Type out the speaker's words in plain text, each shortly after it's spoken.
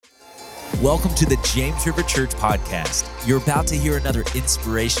Welcome to the James River Church podcast. You're about to hear another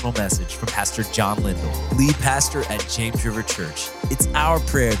inspirational message from Pastor John Lindell, lead pastor at James River Church. It's our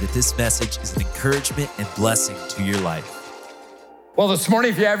prayer that this message is an encouragement and blessing to your life. Well, this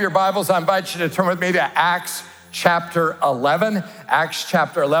morning, if you have your Bibles, I invite you to turn with me to Acts chapter 11. Acts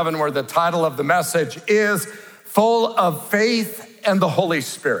chapter 11, where the title of the message is Full of Faith and the Holy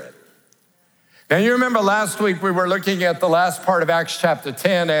Spirit. Now, you remember last week we were looking at the last part of Acts chapter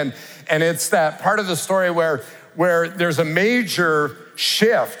 10, and it's that part of the story where there's a major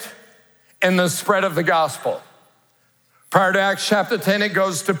shift in the spread of the gospel. Prior to Acts chapter 10, it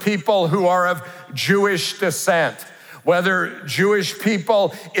goes to people who are of Jewish descent, whether Jewish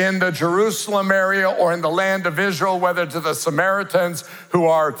people in the Jerusalem area or in the land of Israel, whether to the Samaritans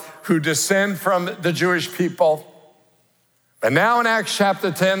who descend from the Jewish people. And now in Acts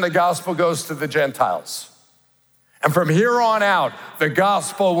chapter 10, the gospel goes to the Gentiles. And from here on out, the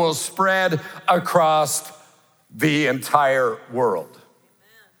gospel will spread across the entire world.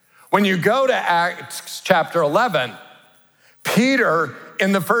 When you go to Acts chapter 11, Peter,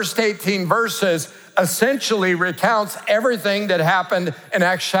 in the first 18 verses, essentially recounts everything that happened in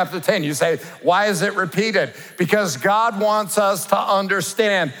Acts chapter 10. You say, why is it repeated? Because God wants us to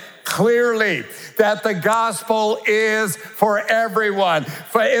understand clearly that the gospel is for everyone.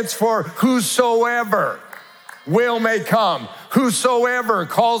 It's for whosoever may come. Whosoever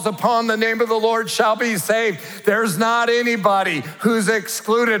calls upon the name of the Lord shall be saved. There's not anybody who's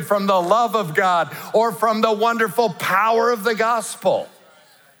excluded from the love of God or from the wonderful power of the gospel.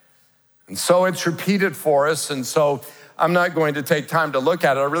 And so it's repeated for us. And so I'm not going to take time to look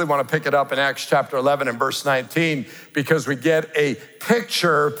at it. I really want to pick it up in Acts chapter 11 and verse 19 because we get a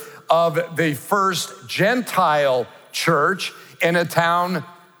picture of the first Gentile church in a town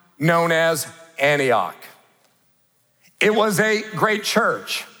known as Antioch. It was a great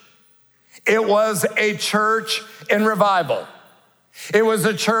church. It was a church in revival. It was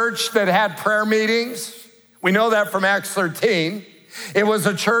a church that had prayer meetings. We know that from Acts 13. It was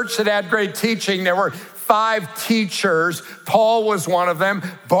a church that had great teaching. There were 5 teachers. Paul was one of them.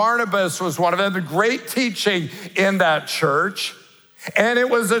 Barnabas was one of them. The great teaching in that church. And it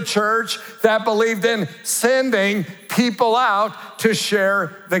was a church that believed in sending people out to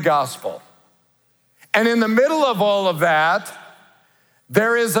share the gospel. And in the middle of all of that,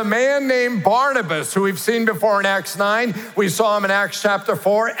 there is a man named Barnabas who we've seen before in Acts 9. We saw him in Acts chapter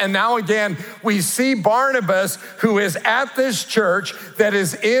 4. And now again, we see Barnabas who is at this church that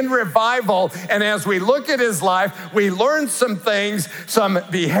is in revival. And as we look at his life, we learn some things, some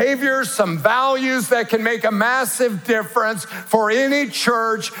behaviors, some values that can make a massive difference for any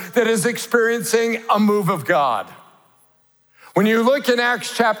church that is experiencing a move of God. When you look in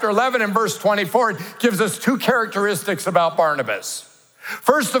Acts chapter 11 and verse 24, it gives us 2 characteristics about Barnabas.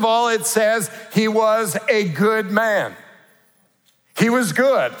 First of all, it says he was a good man. He was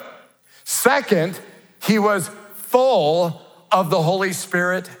good. Second, he was full of the Holy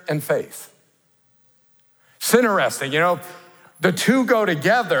Spirit and faith. It's interesting, the two go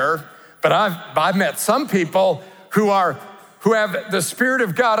together, but I've met some people who have the Spirit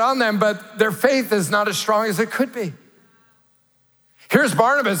of God on them, but their faith is not as strong as it could be. Here's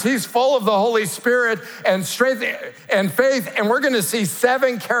Barnabas. He's full of the Holy Spirit and strength and faith, and we're going to see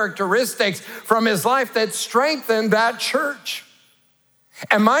 7 characteristics from his life that strengthen that church.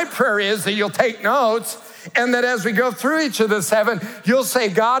 And my prayer is that you'll take notes and that as we go through each of the 7, you'll say,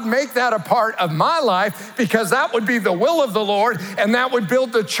 God, make that a part of my life because that would be the will of the Lord and that would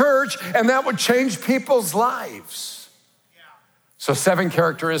build the church and that would change people's lives. So 7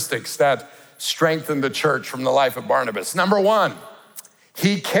 characteristics that strengthen the church from the life of Barnabas. Number 1.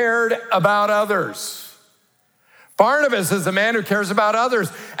 He cared about others. Barnabas is a man who cares about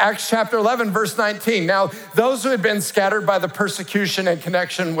others. Acts chapter 11, verse 19. Now, those who had been scattered by the persecution in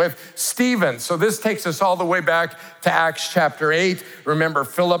connection with Stephen. So this takes us all the way back to Acts chapter 8. Remember,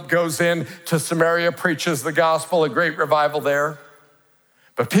 Philip goes in to Samaria, preaches the gospel, a great revival there.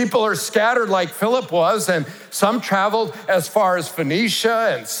 But people are scattered like Philip was, and some traveled as far as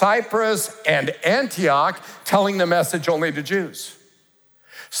Phoenicia and Cyprus and Antioch, telling the message only to Jews.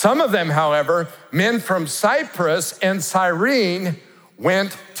 Some of them, however, men from Cyprus and Cyrene,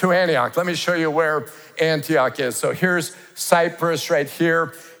 went to Antioch. Let me show you where Antioch is. So here's Cyprus right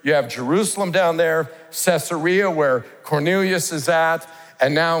here. You have Jerusalem down there, Caesarea where Cornelius is at,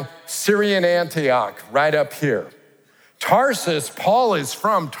 and now Syrian Antioch right up here. Tarsus, Paul is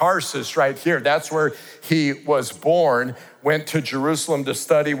from Tarsus right here. That's where he was born, went to Jerusalem to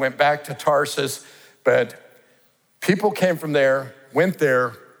study, went back to Tarsus, but people came from there, went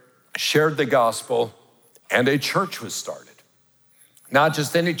there, shared the gospel, and a church was started. Not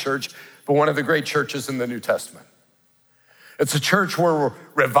just any church, but one of the great churches in the New Testament. It's a church where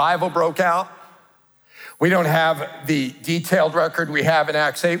revival broke out. We don't have the detailed record we have in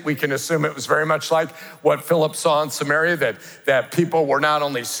Acts 8. We can assume it was very much like what Philip saw in Samaria, that people were not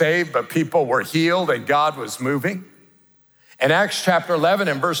only saved, but people were healed and God was moving. In Acts chapter 11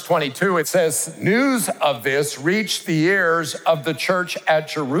 and verse 22, it says, news of this reached the ears of the church at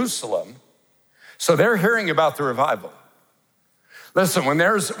Jerusalem. So they're hearing about the revival. Listen, when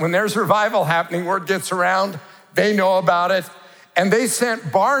there's revival happening, word gets around, they know about it, and they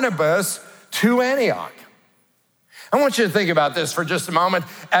sent Barnabas to Antioch. I want you to think about this for just a moment.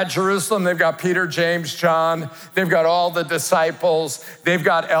 At Jerusalem, they've got Peter, James, John. They've got all the disciples. They've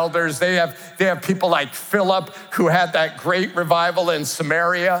got elders. They have people like Philip, who had that great revival in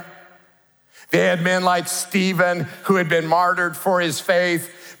Samaria. They had men like Stephen, who had been martyred for his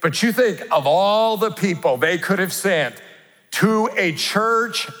faith. But you think of all the people they could have sent to a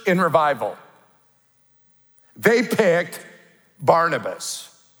church in revival. They picked Barnabas.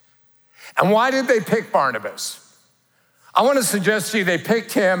 And why did they pick Barnabas? I want to suggest to you they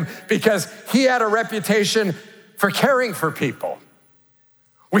picked him because he had a reputation for caring for people.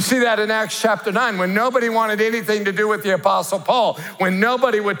 We see that in Acts chapter 9, when nobody wanted anything to do with the Apostle Paul, when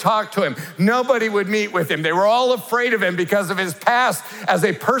nobody would talk to him, nobody would meet with him. They were all afraid of him because of his past as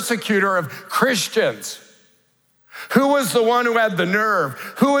a persecutor of Christians. Who was the one who had the nerve?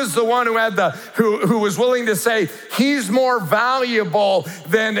 Who was the one who was willing to say, he's more valuable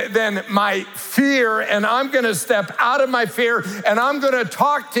than my fear, and I'm gonna step out of my fear and I'm gonna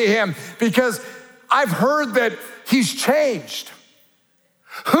talk to him because I've heard that he's changed.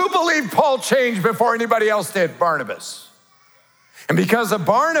 Who believed Paul changed before anybody else did? Barnabas. And because of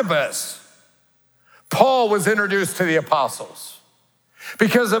Barnabas, Paul was introduced to the apostles.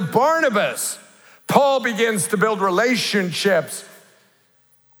 Because of Barnabas, Paul begins to build relationships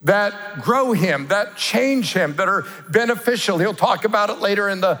that grow him, that change him, that are beneficial. He'll talk about it later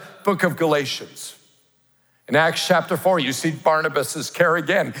in the book of Galatians. In Acts chapter 4, you see Barnabas's care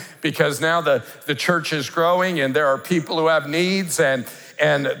again, because now the church is growing and there are people who have needs, and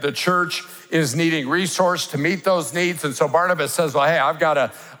the church is needing resource to meet those needs. And so Barnabas says, well, hey, I've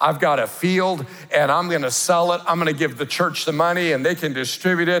got a field and I'm gonna sell it. I'm gonna give the church the money and they can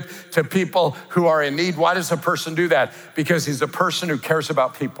distribute it to people who are in need. Why does a person do that? Because he's a person who cares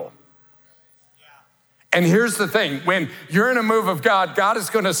about people. And here's the thing, when you're in a move of God, God is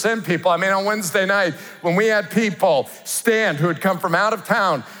gonna send people. I mean, on Wednesday night, when we had people stand who had come from out of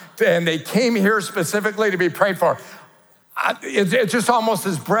town and they came here specifically to be prayed for, it just almost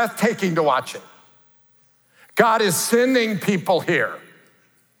is breathtaking to watch it. God is sending people here.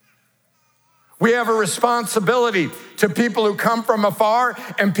 We have a responsibility to people who come from afar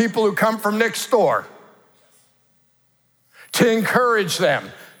and people who come from next door, to encourage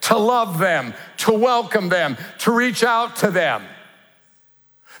them, to love them, to welcome them, to reach out to them.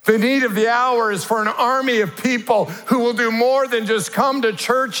 The need of the hour is for an army of people who will do more than just come to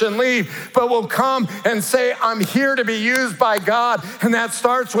church and leave, but will come and say, I'm here to be used by God. And that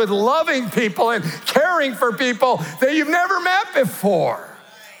starts with loving people and caring for people that you've never met before.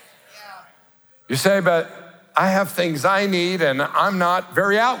 You say, but I have things I need and I'm not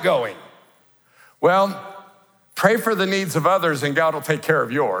very outgoing. Well, pray for the needs of others and God will take care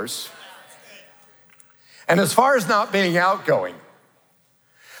of yours. And as far as not being outgoing,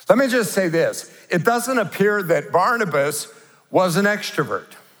 let me just say this. It doesn't appear that Barnabas was an extrovert.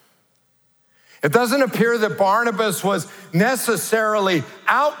 It doesn't appear that Barnabas was necessarily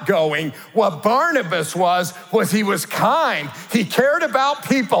outgoing. What Barnabas was he was kind. He cared about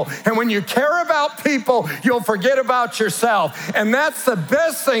people. And when you care about people, you'll forget about yourself. And that's the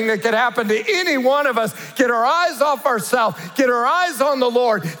best thing that could happen to any one of us. Get our eyes off ourselves. Get our eyes on the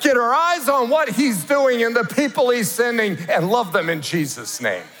Lord. Get our eyes on what he's doing and the people he's sending, and love them in Jesus'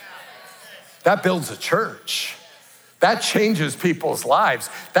 name. That builds a church. That changes people's lives.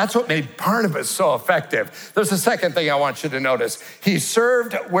 That's what made Barnabas so effective. There's a second thing I want you to notice. He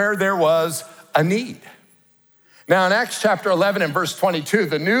served where there was a need. Now in Acts chapter 11 and verse 22,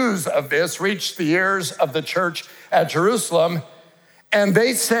 the news of this reached the ears of the church at Jerusalem, and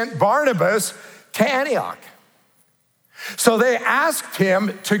they sent Barnabas to Antioch. So they asked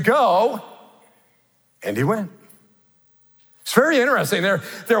him to go, and he went. It's very interesting.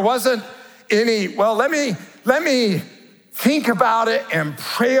 There wasn't any, well, let me think about it and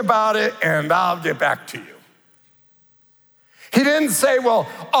pray about it and I'll get back to you. He didn't say, well,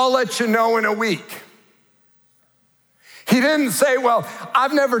 I'll let you know in a week. He didn't say, well,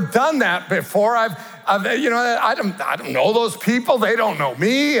 I've never done that before. I don't know those people. They don't know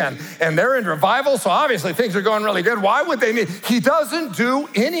me, and they're in revival, so obviously things are going really good. Why would they need? He doesn't do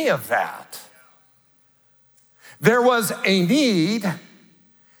any of that. There was a need,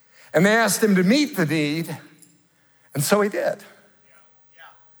 and they asked him to meet the need, and so he did.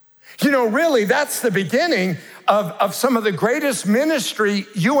 Really, that's the beginning of some of the greatest ministry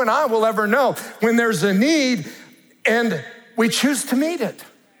you and I will ever know. When there's a need and we choose to meet it.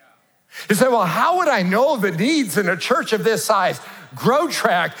 You say, well, how would I know the needs in a church of this size? Grow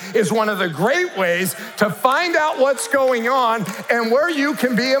Track is one of the great ways to find out what's going on and where you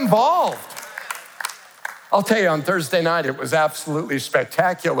can be involved. I'll tell you, on Thursday night, it was absolutely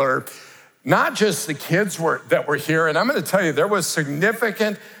spectacular. Not just the kids that were here, and I'm gonna tell you, there was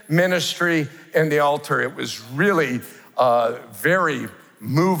significant ministry in the altar. It was really very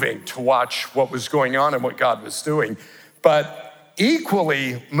moving to watch what was going on and what God was doing. But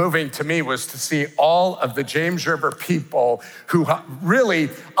equally moving to me was to see all of the James River people who really,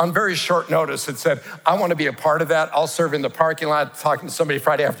 on very short notice, had said, I want to be a part of that. I'll serve in the parking lot. Talking to somebody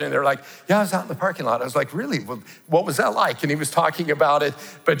Friday afternoon, they're like, yeah, I was out in the parking lot. I was like, really? Well, what was that like? And he was talking about it,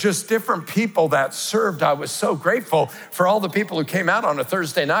 but just different people that served. I was so grateful for all the people who came out on a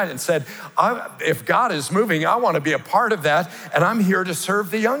Thursday night and said, if God is moving, I want to be a part of that, and I'm here to serve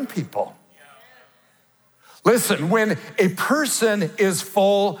the young people. Listen, when a person is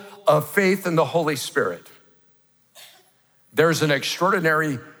full of faith in the Holy Spirit, there's an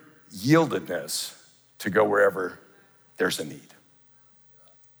extraordinary yieldedness to go wherever there's a need.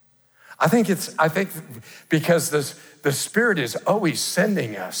 I think because the Spirit is always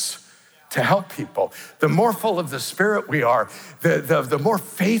sending us to help people. The more full of the Spirit we are, the more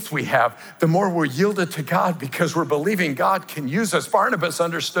faith we have, the more we're yielded to God because we're believing God can use us. Barnabas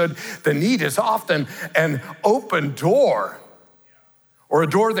understood the need is often an open door or a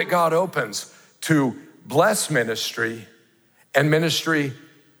door that God opens to bless ministry and ministry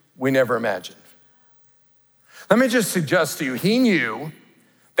we never imagined. Let me just suggest to you, he knew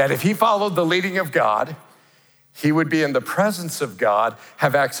that if he followed the leading of God, he would be in the presence of God,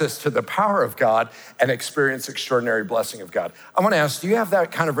 have access to the power of God, and experience extraordinary blessing of God. I want to ask, do you have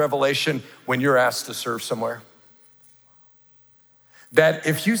that kind of revelation when you're asked to serve somewhere? That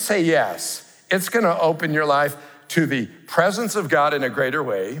if you say yes, it's going to open your life to the presence of God in a greater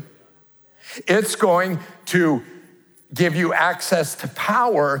way. It's going to give you access to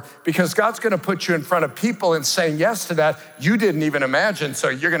power because God's going to put you in front of people and saying yes to that you didn't even imagine. So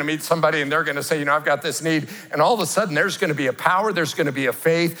you're going to meet somebody and they're going to say, I've got this need. And all of a sudden there's going to be a power, there's going to be a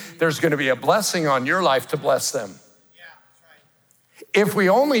faith, there's going to be a blessing on your life to bless them. Yeah, that's right. If we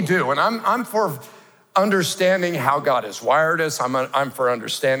only do, and I'm for understanding how God has wired us, I'm for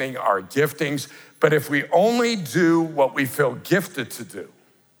understanding our giftings, but if we only do what we feel gifted to do,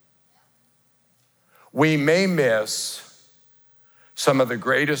 we may miss some of the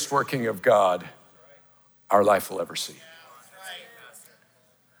greatest working of God our life will ever see.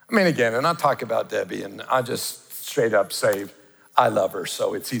 I mean, again, and I talk about Debbie, and I just straight up say, I love her,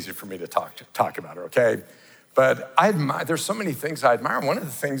 so it's easy for me to talk about her, okay? But I admire, there's so many things I admire. One of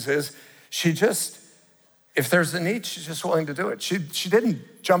the things is she just, if there's a need, she's just willing to do it. She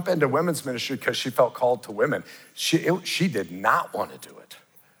didn't jump into women's ministry because she felt called to women. She did not want to do it.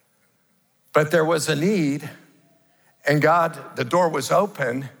 But there was a need, and God, the door was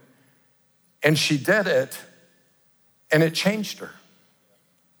open, and she did it, and it changed her.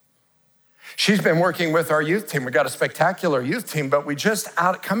 She's been working with our youth team. We got a spectacular youth team, but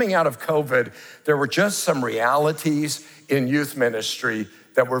coming out of COVID, there were just some realities in youth ministry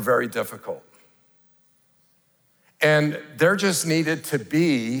that were very difficult. And there just needed to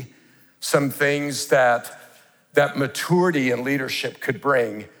be some things that maturity and leadership could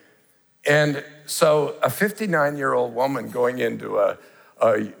bring. And so a 59-year-old woman going into a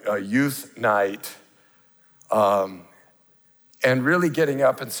youth night and really getting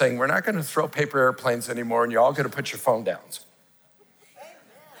up and saying, we're not going to throw paper airplanes anymore, and you're all going to put your phone down.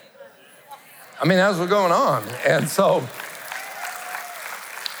 I mean, that's what's going on. And so,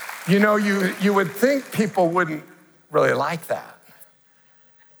 you would think people wouldn't really like that.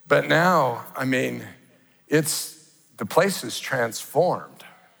 But now, I mean, the place is transformed.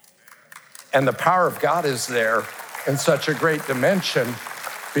 And the power of God is there in such a great dimension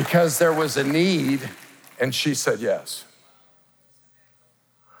because there was a need and she said yes.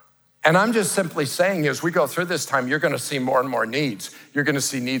 And I'm just simply saying, as we go through this time, you're going to see more and more needs. You're going to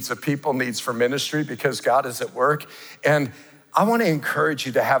see needs of people, needs for ministry because God is at work. And I want to encourage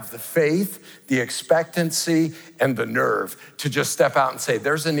you to have the faith, the expectancy, and the nerve to just step out and say,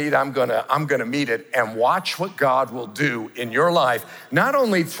 there's a need, I'm gonna meet it, and watch what God will do in your life, not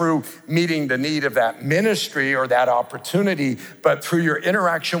only through meeting the need of that ministry or that opportunity, but through your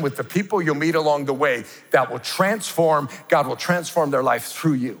interaction with the people you'll meet along the way that will transform, God will transform their life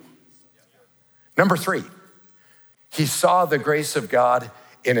through you. Number 3, he saw the grace of God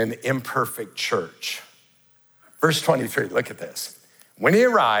in an imperfect church. Verse 23, look at this. When he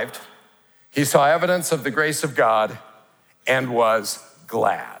arrived, he saw evidence of the grace of God and was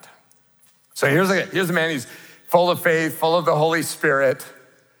glad. So here's a man, he's full of faith, full of the Holy Spirit.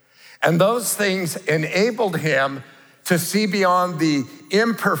 And those things enabled him to see beyond the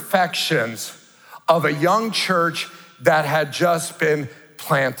imperfections of a young church that had just been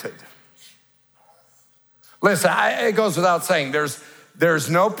planted. Listen, it goes without saying, there's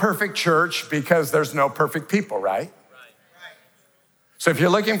no perfect church because there's no perfect people, right? So if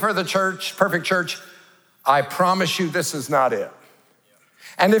you're looking for the church, perfect church, I promise you this is not it.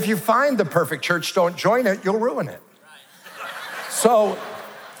 And if you find the perfect church, don't join it, you'll ruin it. So,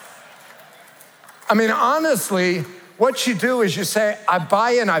 I mean, honestly, what you do is you say, I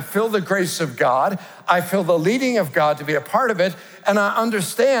buy in, I feel the grace of God, I feel the leading of God to be a part of it, and I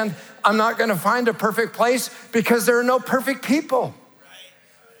understand I'm not gonna find a perfect place because there are no perfect people.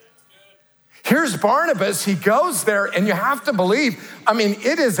 Here's Barnabas, he goes there, and you have to believe, I mean,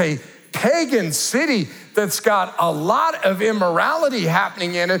 it is a pagan city that's got a lot of immorality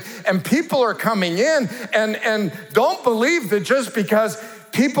happening in it, and people are coming in, and don't believe that just because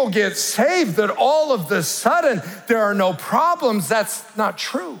people get saved that all of the sudden there are no problems. That's not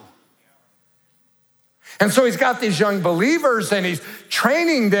true. And so he's got these young believers and he's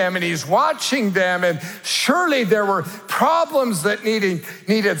training them and he's watching them, and surely there were problems that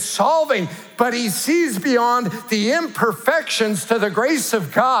needed solving, but he sees beyond the imperfections to the grace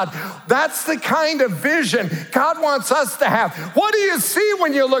of God. That's the kind of vision God wants us to have. What do you see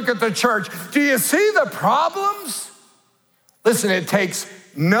when you look at the church? Do you see the problems? Listen, it takes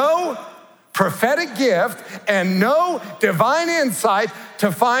no prophetic gift and no divine insight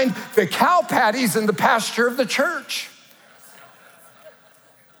to find the cow patties in the pasture of the church.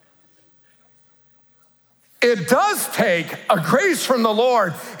 It does take a grace from the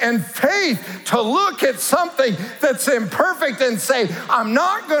Lord and faith to look at something that's imperfect and say, I'm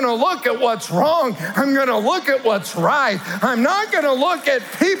not gonna look at what's wrong, I'm gonna look at what's right. I'm not gonna look at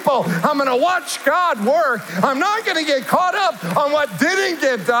people, I'm gonna watch God work. I'm not gonna get caught up on what didn't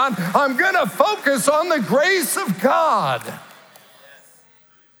get done. I'm gonna focus on the grace of God.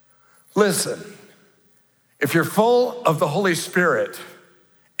 Listen, if you're full of the Holy Spirit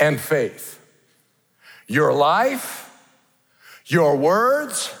and faith, your life, your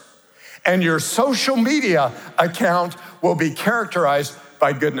words, and your social media account will be characterized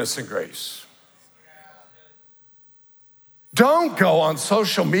by goodness and grace. Don't go on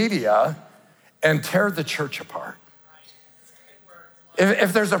social media and tear the church apart.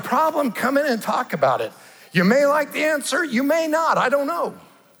 If there's a problem, come in and talk about it. You may like the answer, you may not, I don't know.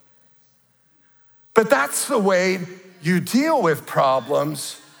 But that's the way you deal with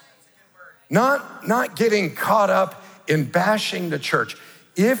problems. Not getting caught up in bashing the church.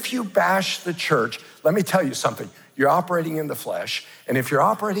 If you bash the church, let me tell you something. You're operating in the flesh. And if you're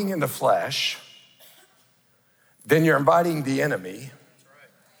operating in the flesh, then you're inviting the enemy.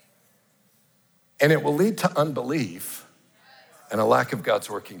 And it will lead to unbelief and a lack of God's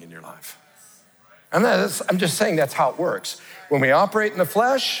working in your life. And I'm just saying that's how it works. When we operate in the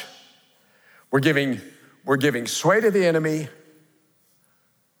flesh, we're giving sway to the enemy.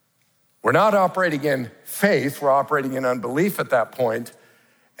 We're not operating in faith, we're operating in unbelief at that point,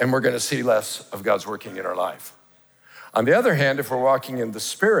 and we're gonna see less of God's working in our life. On the other hand, if we're walking in the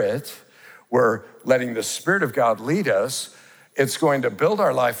Spirit, we're letting the Spirit of God lead us, it's going to build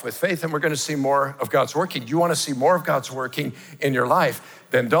our life with faith, and we're gonna see more of God's working. You wanna see more of God's working in your life,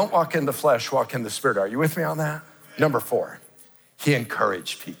 then don't walk in the flesh, walk in the Spirit. Are you with me on that? Number 4, he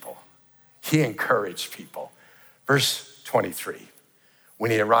encouraged people. He encouraged people. Verse 23. When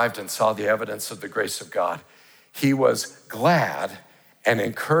he arrived and saw the evidence of the grace of God, he was glad and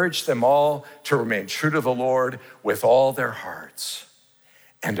encouraged them all to remain true to the Lord with all their hearts.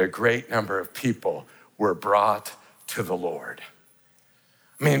 And a great number of people were brought to the Lord.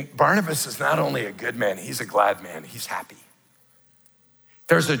 I mean, Barnabas is not only a good man, he's a glad man, he's happy.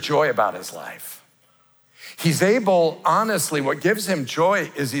 There's a joy about his life. He's able, honestly, what gives him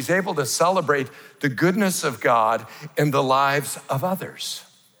joy is he's able to celebrate the goodness of God in the lives of others.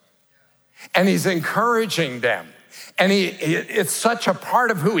 And he's encouraging them. And it's such a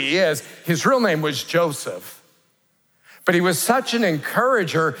part of who he is. His real name was Joseph. But he was such an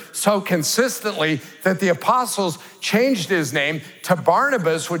encourager so consistently that the apostles changed his name to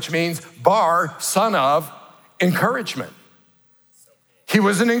Barnabas, which means Bar, son of encouragement. He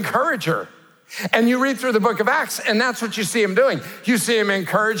was an encourager. And you read through the book of Acts, and that's what you see him doing. You see him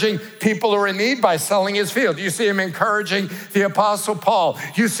encouraging people who are in need by selling his field. You see him encouraging the Apostle Paul.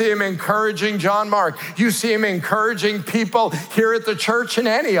 You see him encouraging John Mark. You see him encouraging people here at the church in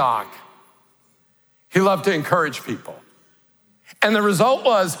Antioch. He loved to encourage people. And the result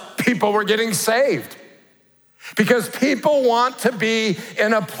was people were getting saved because people want to be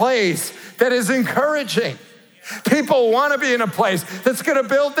in a place that is encouraging. People want to be in a place that's going to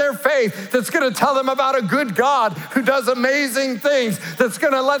build their faith, that's going to tell them about a good God who does amazing things, that's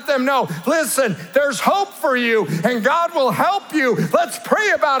going to let them know, listen, there's hope for you and God will help you. Let's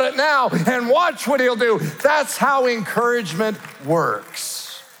pray about it now and watch what he'll do. That's how encouragement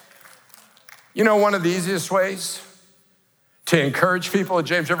works. You know, one of the easiest ways to encourage people at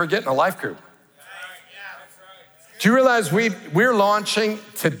James River, get in a life group. Do you realize we're launching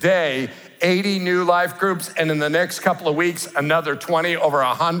today 80 new life groups, and in the next couple of weeks, another 20, over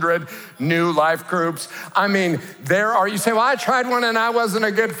 100 new life groups. I mean, you say, well, I tried one and I wasn't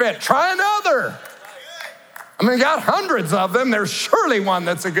a good fit. Try another. I mean, got hundreds of them. There's surely one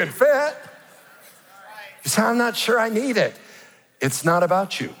that's a good fit. You say, I'm not sure I need it. It's not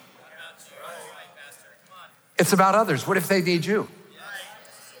about you. It's about others. What if they need you?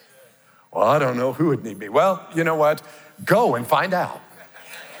 Well, I don't know who would need me. Well, you know what? Go and find out.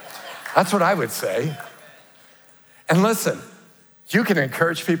 That's what I would say. And listen, you can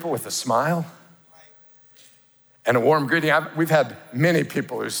encourage people with a smile and a warm greeting. We've had many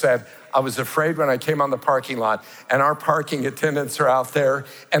people who said, I was afraid when I came on the parking lot, and our parking attendants are out there,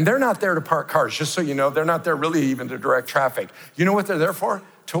 and they're not there to park cars, just so you know. They're not there really even to direct traffic. You know what they're there for?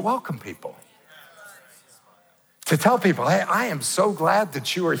 To welcome people. To tell people, hey, I am so glad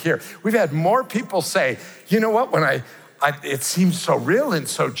that you are here. We've had more people say, you know what, when it seems so real and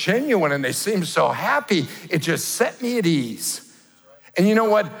so genuine and they seem so happy, it just set me at ease. And you know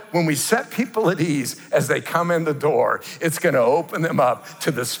what? When we set people at ease as they come in the door, it's gonna open them up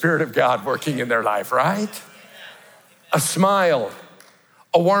to the Spirit of God working in their life, right? A smile,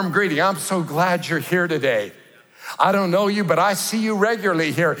 a warm greeting. I'm so glad you're here today. I don't know you, but I see you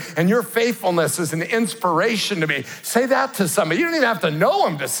regularly here, and your faithfulness is an inspiration to me. Say that to somebody. You don't even have to know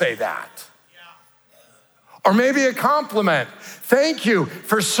them to say that. Or maybe a compliment. Thank you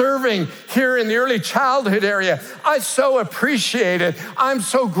for serving here in the early childhood area. I so appreciate it. I'm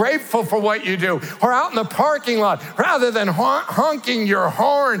so grateful for what you do. Or out in the parking lot, rather than honking your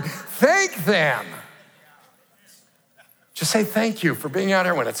horn, thank them. Just say thank you for being out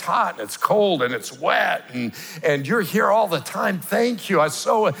here when it's hot and it's cold and it's wet and you're here all the time. Thank you. I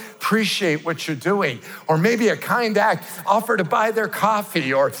so appreciate what you're doing. Or maybe a kind act, offer to buy their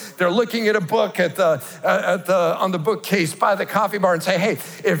coffee, or they're looking at a book on the bookcase by the coffee bar and say, hey,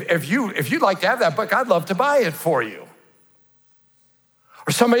 if you'd like to have that book, I'd love to buy it for you.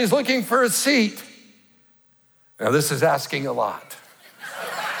 Or somebody's looking for a seat. Now this is asking a lot.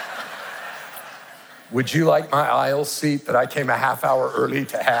 Would you like my aisle seat that I came a half hour early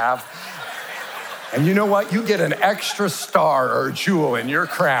to have? And you know what? You get an extra star or a jewel in your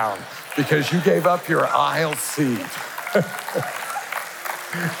crown because you gave up your aisle seat.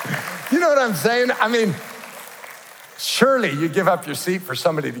 You know what I'm saying? I mean, surely you give up your seat for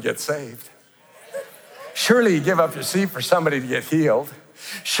somebody to get saved. Surely you give up your seat for somebody to get healed.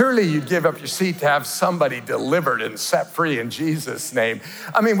 Surely you'd give up your seat to have somebody delivered and set free in Jesus' name.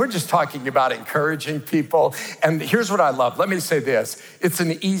 I mean, we're just talking about encouraging people. And here's what I love. Let me say this. It's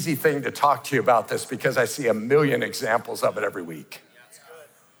an easy thing to talk to you about this because I see a million examples of it every week.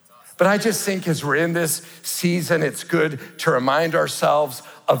 But I just think as we're in this season, it's good to remind ourselves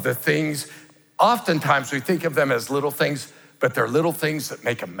of the things. Oftentimes we think of them as little things, but they're little things that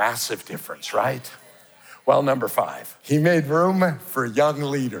make a massive difference, right? Well, number 5, he made room for young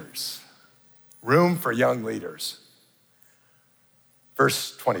leaders. Room for young leaders.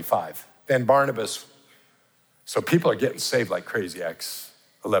 Verse 25, then Barnabas, so people are getting saved like crazy, Acts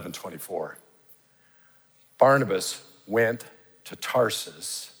 11:24. Barnabas went to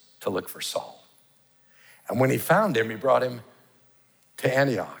Tarsus to look for Saul. And when he found him, he brought him to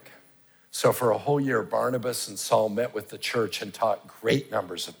Antioch. So for a whole year, Barnabas and Saul met with the church and taught great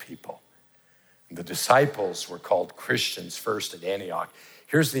numbers of people. The disciples were called Christians first at Antioch.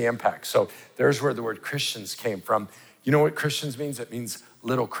 Here's the impact. So there's where the word Christians came from. You know what Christians means? It means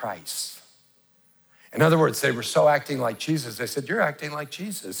little Christ. In other words, they were so acting like Jesus. They said, you're acting like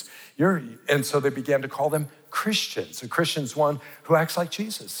Jesus. And so they began to call them Christians. A Christian's one who acts like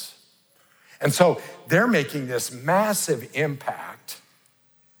Jesus. And so they're making this massive impact.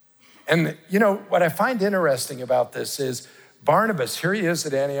 And you know, what I find interesting about this is Barnabas, here he is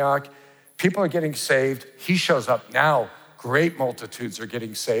at Antioch. People are getting saved. He shows up now. Great multitudes are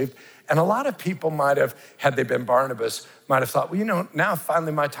getting saved. And a lot of people might have, had they been Barnabas, might have thought, well, you know, now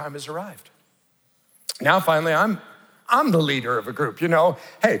finally my time has arrived. Now finally I'm the leader of a group, you know.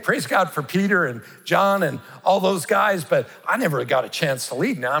 Hey, praise God for Peter and John and all those guys, but I never got a chance to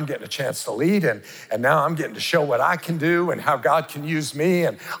lead. Now I'm getting a chance to lead, and now I'm getting to show what I can do and how God can use me,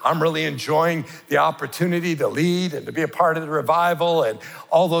 and I'm really enjoying the opportunity to lead and to be a part of the revival, and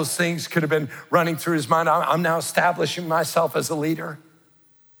all those things could have been running through his mind. I'm now establishing myself as a leader.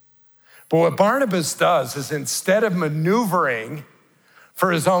 But what Barnabas does is, instead of maneuvering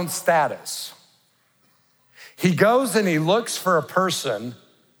for his own status, he goes and he looks for a person,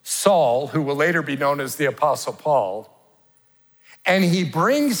 Saul, who will later be known as the Apostle Paul, and he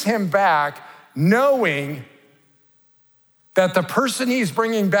brings him back knowing that the person he's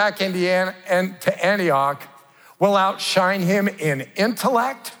bringing back into Antioch will outshine him in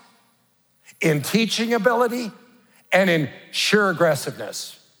intellect, in teaching ability, and in sheer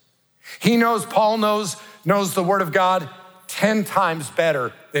aggressiveness. He knows Paul knows the Word of God 10 times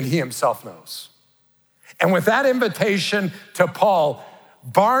better than he himself knows. And with that invitation to Paul,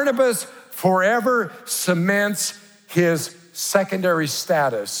 Barnabas forever cements his secondary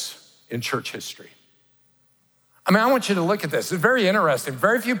status in church history. I mean, I want you to look at this. It's very interesting.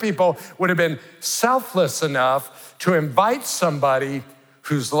 Very few people would have been selfless enough to invite somebody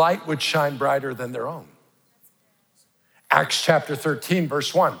whose light would shine brighter than their own. Acts chapter 13,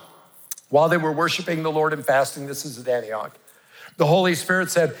 verse 1. While they were worshiping the Lord and fasting, this is at Antioch, the Holy Spirit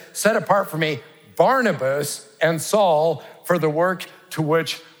said, set apart for me Barnabas and Saul for the work to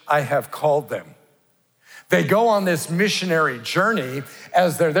which I have called them. They go on this missionary journey.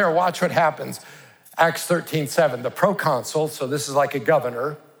 As they're there, watch what happens. Acts 13:7, the proconsul, so this is like a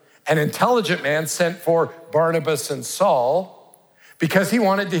governor, an intelligent man sent for Barnabas and Saul because he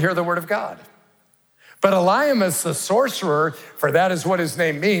wanted to hear the word of God. But Elymas, the sorcerer, for that is what his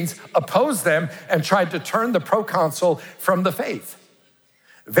name means, opposed them and tried to turn the proconsul from the faith.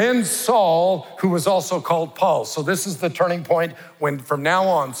 Then Saul, who was also called Paul, so this is the turning point when from now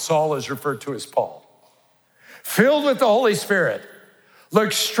on Saul is referred to as Paul, filled with the Holy Spirit,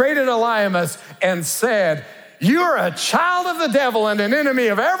 looked straight at Elymas and said, you're a child of the devil and an enemy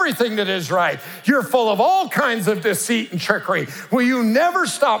of everything that is right. You're full of all kinds of deceit and trickery. Will you never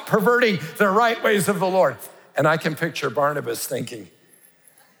stop perverting the right ways of the Lord? And I can picture Barnabas thinking,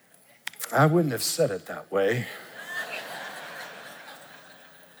 I wouldn't have said it that way.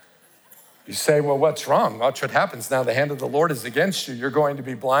 You say, well, what's wrong? Watch what happens now. The hand of the Lord is against you. You're going to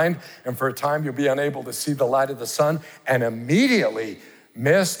be blind, and for a time you'll be unable to see the light of the sun. And immediately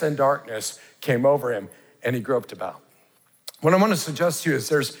mist and darkness came over him, and he groped about. What I want to suggest to you is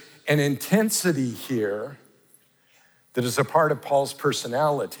there's an intensity here that is a part of Paul's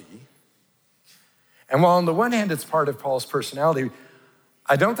personality. And while on the one hand it's part of Paul's personality,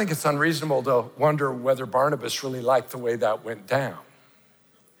 I don't think it's unreasonable to wonder whether Barnabas really liked the way that went down.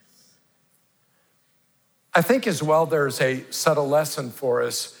 I think as well there's a subtle lesson for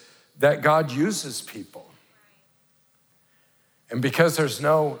us that God uses people. And because there's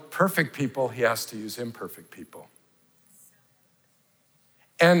no perfect people, he has to use imperfect people.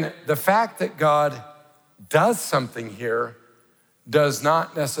 And the fact that God does something here does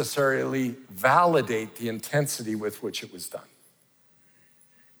not necessarily validate the intensity with which it was done.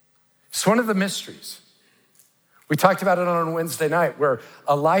 It's one of the mysteries. We talked about it on Wednesday night where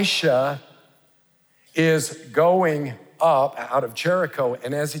Elisha is going up out of Jericho,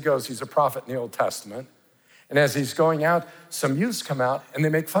 and as he goes, he's a prophet in the Old Testament, and as he's going out, some youths come out and they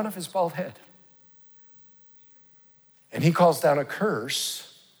make fun of his bald head. And he calls down a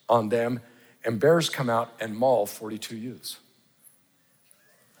curse on them, and bears come out and maul 42 youths.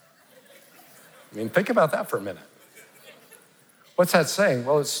 I mean, think about that for a minute. What's that saying?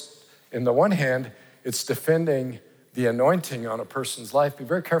 Well, it's, in the one hand, it's defending the anointing on a person's life. Be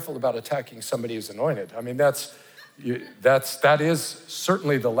very careful about attacking somebody who's anointed. I mean, that is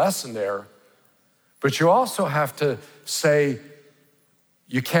certainly the lesson there. But you also have to say,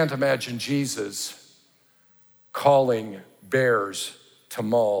 you can't imagine Jesus calling bears to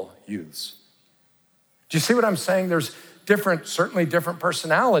maul youths. Do you see what I'm saying? There's certainly different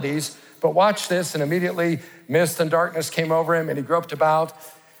personalities, but watch this, and immediately mist and darkness came over him, and he groped about,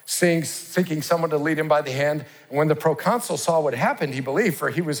 seeking someone to lead him by the hand. And when the proconsul saw what happened, he believed, for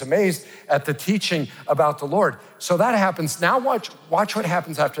he was amazed at the teaching about the Lord. So that happens. Now watch what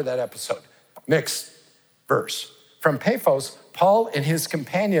happens after that episode. Next verse, From Paphos, Paul and his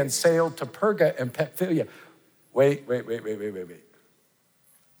companions sailed to Perga and Pamphylia. Wait.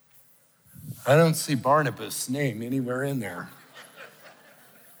 I don't see Barnabas' name anywhere in there.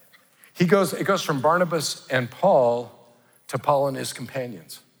 It goes from Barnabas and Paul to Paul and his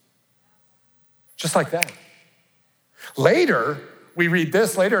companions. Just like that. Later, we read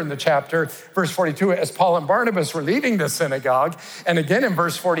this later in the chapter, verse 42, as Paul and Barnabas were leaving the synagogue, and again in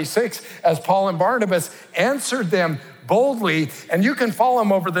verse 46, as Paul and Barnabas answered them boldly, and you can follow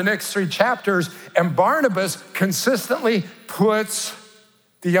them over the next 3 chapters, and Barnabas consistently puts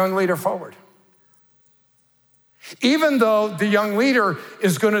the young leader forward. Even though the young leader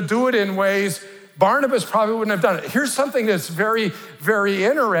is going to do it in ways Barnabas probably wouldn't have done it. Here's something that's very, very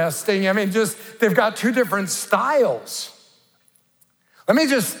interesting. I mean, they've got 2 different styles. Let me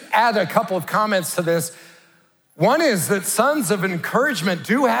just add a couple of comments to this. One is that sons of encouragement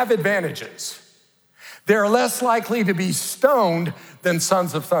do have advantages. They're less likely to be stoned than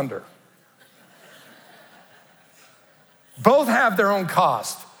sons of thunder. Both have their own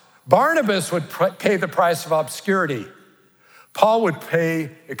cost. Barnabas would pay the price of obscurity.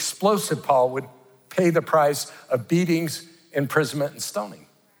 Explosive Paul would pay the price of beatings, imprisonment, and stoning.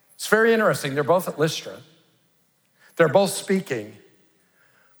 It's very interesting. They're both at Lystra. They're both speaking,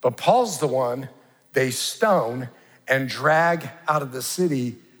 but Paul's the one they stone and drag out of the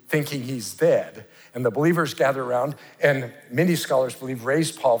city thinking he's dead. And the believers gather around, and many scholars believe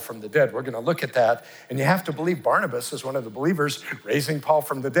raised Paul from the dead. We're going to look at that. And you have to believe Barnabas is one of the believers raising Paul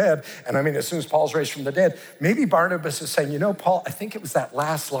from the dead. And I mean, as soon as Paul's raised from the dead, maybe Barnabas is saying, Paul, I think it was that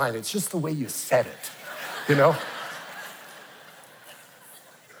last line. It's just the way you said it, You're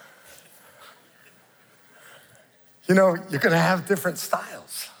going to have different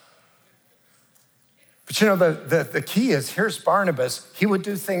styles. But the key is, here's Barnabas. He would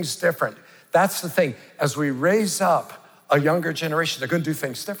do things different. That's the thing. As we raise up a younger generation, they're going to do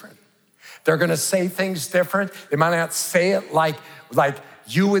things different. They're going to say things different. They might not say it like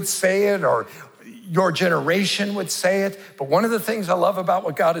you would say it or your generation would say it. But one of the things I love about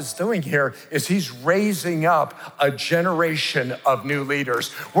what God is doing here is he's raising up a generation of new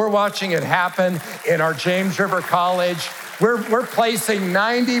leaders. We're watching it happen in our James River College. We're placing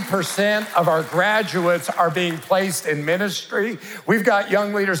 90% of our graduates are being placed in ministry. We've got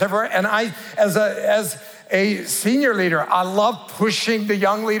young leaders everywhere. And I, as a senior leader, I love pushing the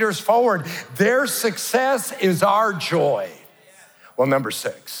young leaders forward. Their success is our joy. Well, number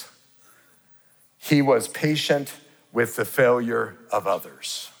 6, he was patient with the failure of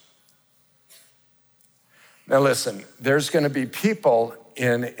others. Now listen, there's going to be people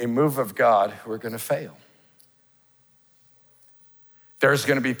in a move of God who are going to fail. There's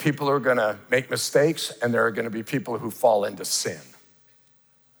going to be people who are going to make mistakes, and there are going to be people who fall into sin.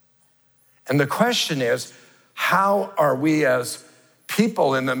 And the question is, how are we as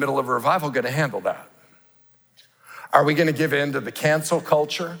people in the middle of a revival going to handle that? Are we going to give in to the cancel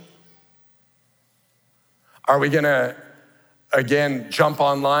culture? Are we going to, again, jump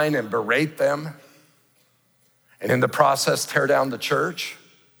online and berate them and in the process tear down the church?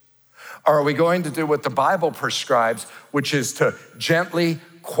 Or are we going to do what the Bible prescribes, which is to gently,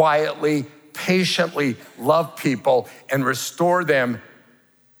 quietly, patiently love people and restore them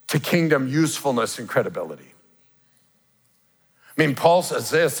to kingdom usefulness and credibility? I mean, Paul says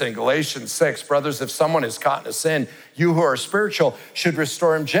this in Galatians 6, brothers, if someone is caught in a sin, you who are spiritual should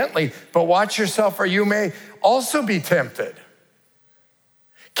restore him gently, but watch yourself or you may also be tempted.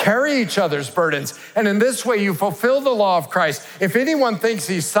 Carry each other's burdens, and in this way you fulfill the law of Christ. If anyone thinks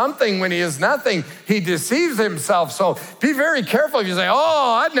he's something when he is nothing, he deceives himself. So be very careful if you say,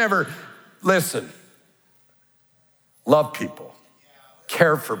 I'd never. Listen, love people,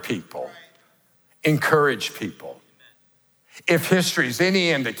 care for people, encourage people. If history's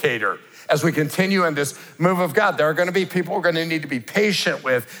any indicator, as we continue in this move of God, there are going to be people we're going to need to be patient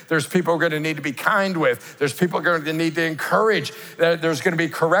with. There's people we're going to need to be kind with. There's people we're going to need to encourage. There's going to be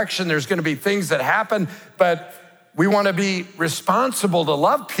correction. There's going to be things that happen, but we want to be responsible to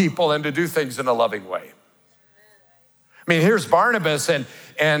love people and to do things in a loving way. I mean, here's Barnabas,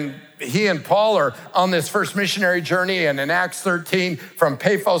 and he and Paul are on this first missionary journey, and in Acts 13, from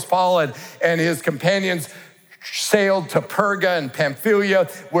Paphos, Paul and his companions sailed to Perga and Pamphylia,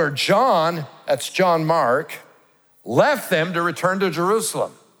 where John, that's John Mark, left them to return to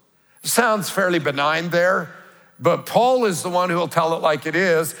Jerusalem. Sounds fairly benign there, but Paul is the one who will tell it like it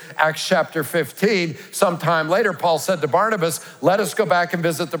is. Acts chapter 15, sometime later, Paul said to Barnabas, let us go back and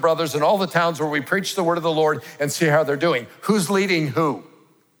visit the brothers in all the towns where we preach the word of the Lord and see how they're doing. Who's leading who?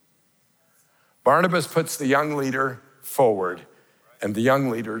 Barnabas puts the young leader forward, and the young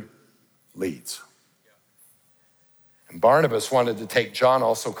leader leads. And Barnabas wanted to take John,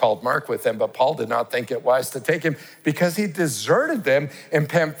 also called Mark, with them, but Paul did not think it wise to take him because he deserted them in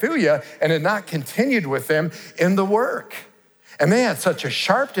Pamphylia and had not continued with them in the work. And they had such a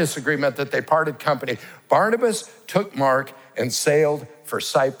sharp disagreement that they parted company. Barnabas took Mark and sailed for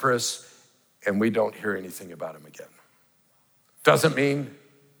Cyprus, and we don't hear anything about him again. Doesn't mean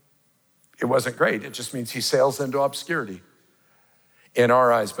it wasn't great. It just means he sails into obscurity in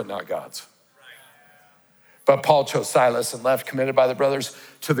our eyes, but not God's. But Paul chose Silas and left, commended by the brothers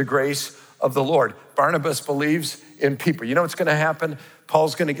to the grace of the Lord. Barnabas believes in people. You know what's going to happen?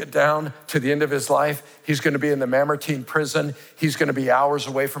 Paul's going to get down to the end of his life. He's going to be in the Mamertine prison. He's going to be hours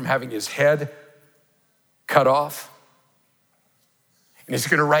away from having his head cut off. And he's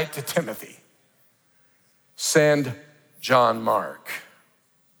going to write to Timothy, send John Mark,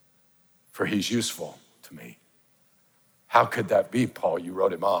 for he's useful to me. How could that be, Paul? You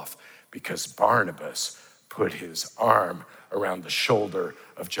wrote him off because Barnabas put his arm around the shoulder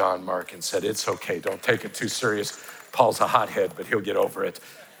of John Mark and said, it's okay, don't take it too serious. Paul's a hothead, but he'll get over it.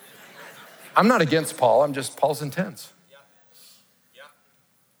 I'm not against Paul, Paul's intense.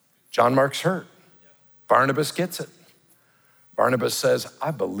 John Mark's hurt. Barnabas gets it. Barnabas says,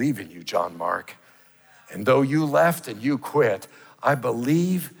 I believe in you, John Mark. And though you left and you quit, I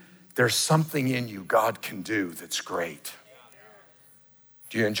believe there's something in you God can do that's great.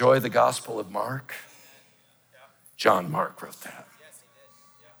 Do you enjoy the Gospel of Mark? John Mark wrote that.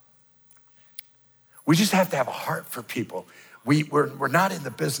 We just have to have a heart for people. We're not in the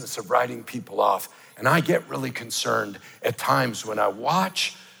business of writing people off. And I get really concerned at times when I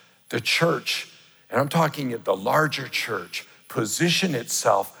watch the church, and I'm talking at the larger church, position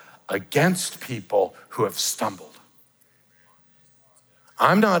itself against people who have stumbled.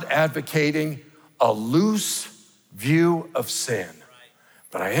 I'm not advocating a loose view of sin,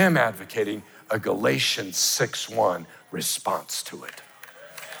 but I am advocating a Galatians 6:1 response to it.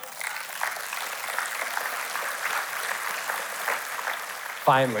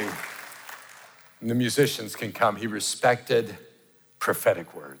 Finally, the musicians can come. He respected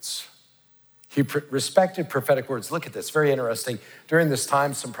prophetic words. He respected prophetic words. Look at this, very interesting. During this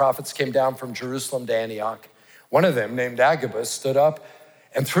time, some prophets came down from Jerusalem to Antioch. One of them, named Agabus, stood up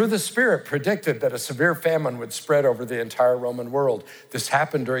and through the Spirit predicted that a severe famine would spread over the entire Roman world. This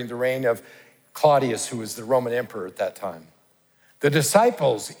happened during the reign of Claudius, who was the Roman emperor at that time. The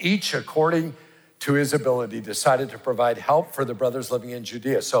disciples, each according to his ability, decided to provide help for the brothers living in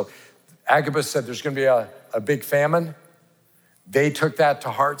Judea. So Agabus said there's going to be a big famine. They took that to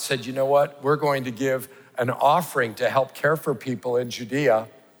heart, said, you know what? We're going to give an offering to help care for people in Judea.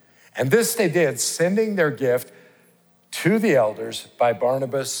 And this they did, sending their gift to the elders by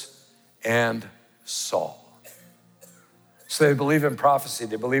Barnabas and Saul. So they believe in prophecy.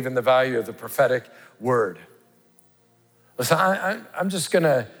 They believe in the value of the prophetic word. Listen, I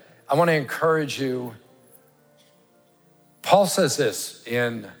want to encourage you. Paul says this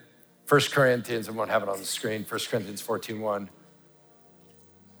in 1 Corinthians, I won't have it on the screen, 1 Corinthians 14:1.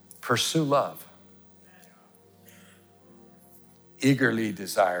 Pursue love. Eagerly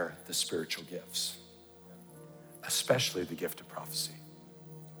desire the spiritual gifts, especially the gift of prophecy.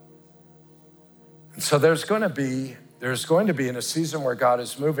 And so there's going to be in a season where God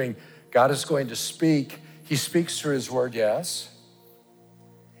is moving, God is going to speak. He speaks through his word, yes.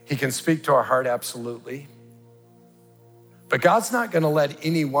 He can speak to our heart, absolutely. But God's not going to let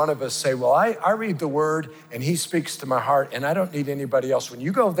any one of us say, well, I read the word and he speaks to my heart and I don't need anybody else. When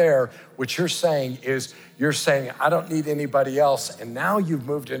you go there, what you're saying is I don't need anybody else. And now you've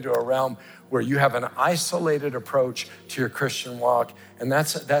moved into a realm where you have an isolated approach to your Christian walk. And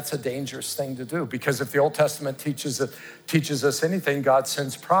that's a dangerous thing to do, because if the Old Testament teaches us anything, God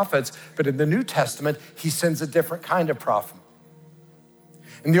sends prophets. But in the New Testament, he sends a different kind of prophet.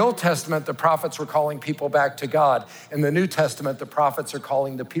 In the Old Testament, the prophets were calling people back to God. In the New Testament, the prophets are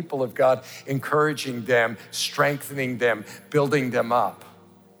calling the people of God, encouraging them, strengthening them, building them up.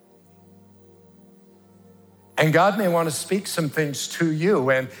 And God may want to speak some things to you,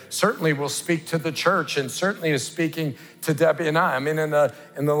 and certainly will speak to the church, and certainly is speaking to Debbie and I. I mean,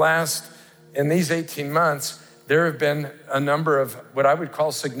 in these 18 months, there have been a number of what I would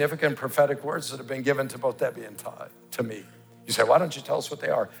call significant prophetic words that have been given to both Debbie and to me. You say, why don't you tell us what they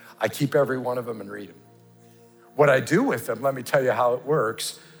are? I keep every one of them and read them. What I do with them, let me tell you how it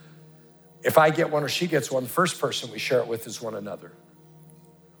works. If I get one or she gets one, the first person we share it with is one another.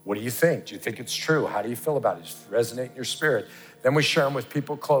 What do you think? Do you think it's true? How do you feel about it? Does it resonate in your spirit? Then we share them with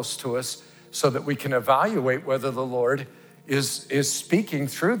people close to us so that we can evaluate whether the Lord is speaking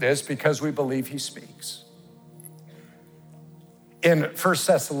through this, because we believe he speaks. In 1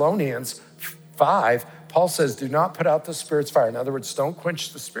 Thessalonians 5, Paul says, do not put out the Spirit's fire. In other words, don't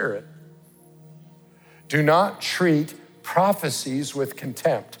quench the Spirit. Do not treat prophecies with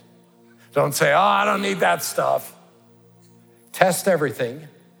contempt. Don't say, I don't need that stuff. Test everything.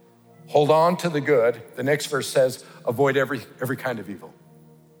 Hold on to the good. The next verse says, avoid every kind of evil.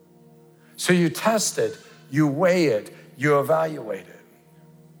 So you test it, you weigh it, you evaluate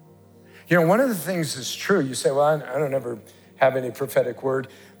it. One of the things is true. You say, well, I don't ever have any prophetic word.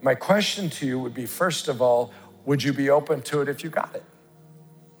 My question to you would be, first of all, would you be open to it if you got it?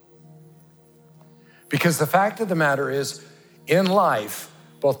 Because the fact of the matter is, in life,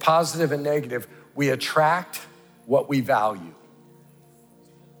 both positive and negative, we attract what we value.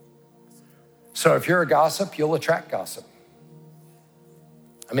 So if you're a gossip, you'll attract gossip.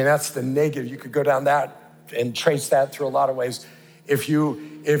 I mean, that's the negative. You could go down that and trace that through a lot of ways. If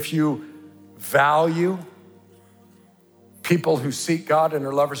you value people who seek God and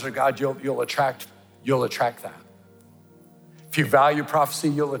are lovers of God, you'll attract that. If you value prophecy,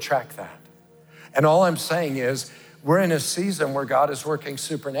 you'll attract that. And all I'm saying is, we're in a season where God is working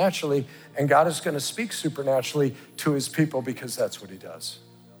supernaturally, and God is going to speak supernaturally to his people because that's what he does.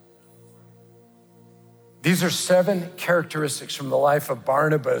 These are 7 characteristics from the life of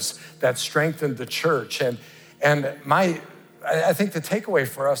Barnabas that strengthened the church. And I think the takeaway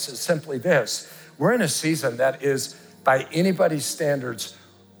for us is simply this. We're in a season that is, by anybody's standards,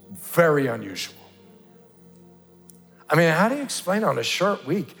 very unusual. I mean, how do you explain on a short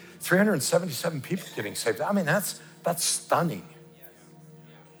week, 377 people getting saved? I mean, that's stunning.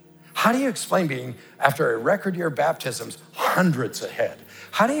 How do you explain being, after a record year of baptisms, hundreds ahead?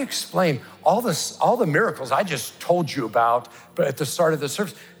 How do you explain all the miracles I just told you about, but at the start of the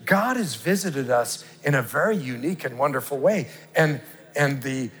service? God has visited us in a very unique and wonderful way. And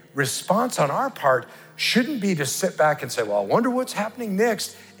the response on our part shouldn't be to sit back and say, well, I wonder what's happening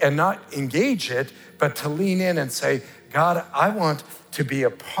next, and not engage it, but to lean in and say, God, I want to be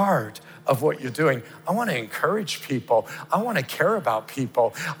a part of what you're doing. I want to encourage people. I want to care about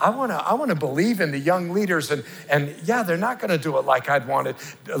people. I want to believe in the young leaders, and yeah, they're not going to do it like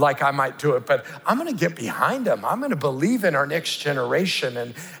I might do it, but I'm going to get behind them. I'm going to believe in our next generation,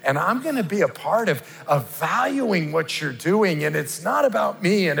 and I'm going to be a part of valuing what you're doing. And it's not about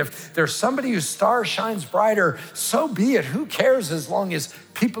me. And if there's somebody whose star shines brighter, so be it. Who cares, as long as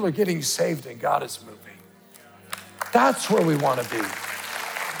people are getting saved and God is moving? That's where we want to be.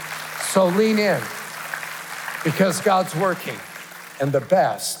 So lean in, because God's working, and the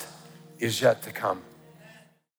best is yet to come.